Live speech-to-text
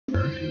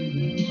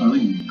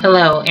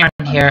Hello,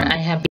 Aaron here. I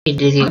have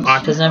ADD,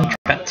 autism,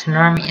 Tourette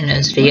syndrome, and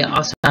OCD.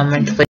 Also, I'm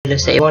mentally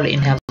disabled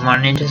and have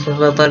learning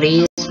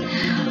disabilities.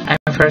 I'm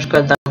first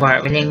grade level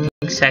at reading,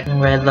 second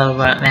grade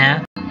level at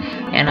math,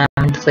 and I'm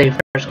mentally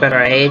first grade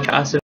our age.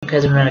 Also,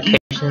 because of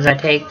medications I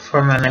take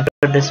for my mental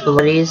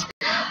disabilities,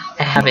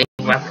 I have a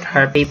rapid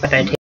heartbeat, but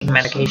I take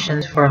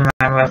medications for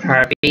my rapid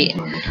heartbeat.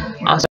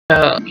 Also,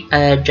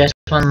 just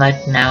one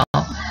let you know,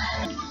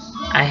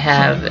 I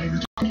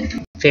have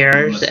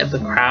fears of the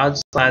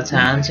crowds, loud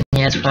sounds,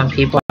 and yes, when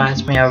people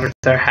ask me over to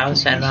their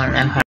house, I don't know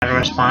how to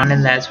respond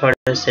in that sort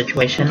of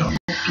situation.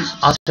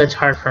 Also, it's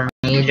hard for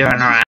me to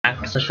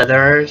interact with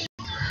others.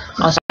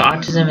 Also,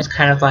 autism is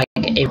kind of like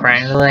a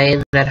brain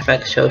delay that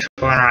affects social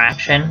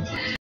interaction,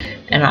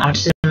 and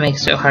autism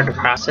makes it hard to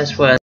process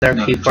what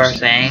other people are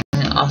saying.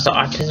 Also,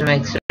 autism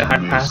makes it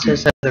hard to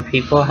process other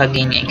people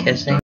hugging and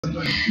kissing,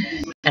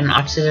 and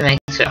autism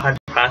makes it hard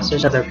to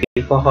process other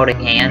people holding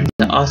hands.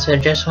 Also,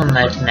 just want to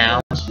let you know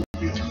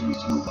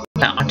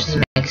that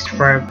autism makes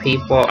for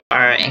people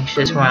are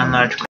anxious around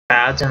large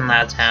crowds and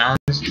loud sounds,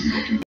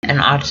 and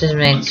autism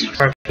makes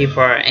for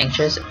people are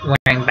anxious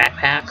wearing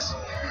backpacks.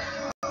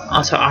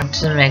 Also,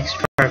 autism makes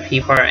for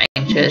people are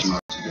anxious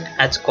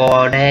at school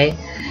all day,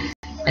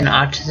 and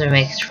autism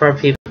makes for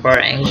people are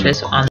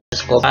anxious on the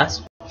school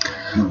bus.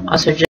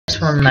 Also,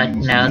 just want to let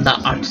you know that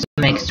autism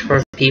makes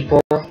for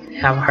people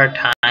have a hard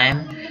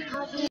time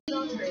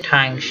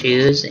tying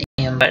shoes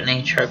and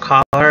buttoning shirt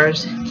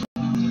collars.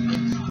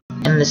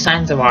 And the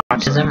signs of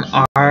autism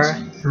are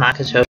lack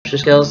of social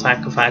skills,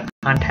 lack of eye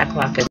contact,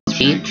 lack of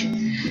speech,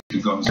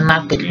 and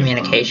lack of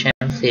communication.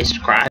 Please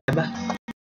describe.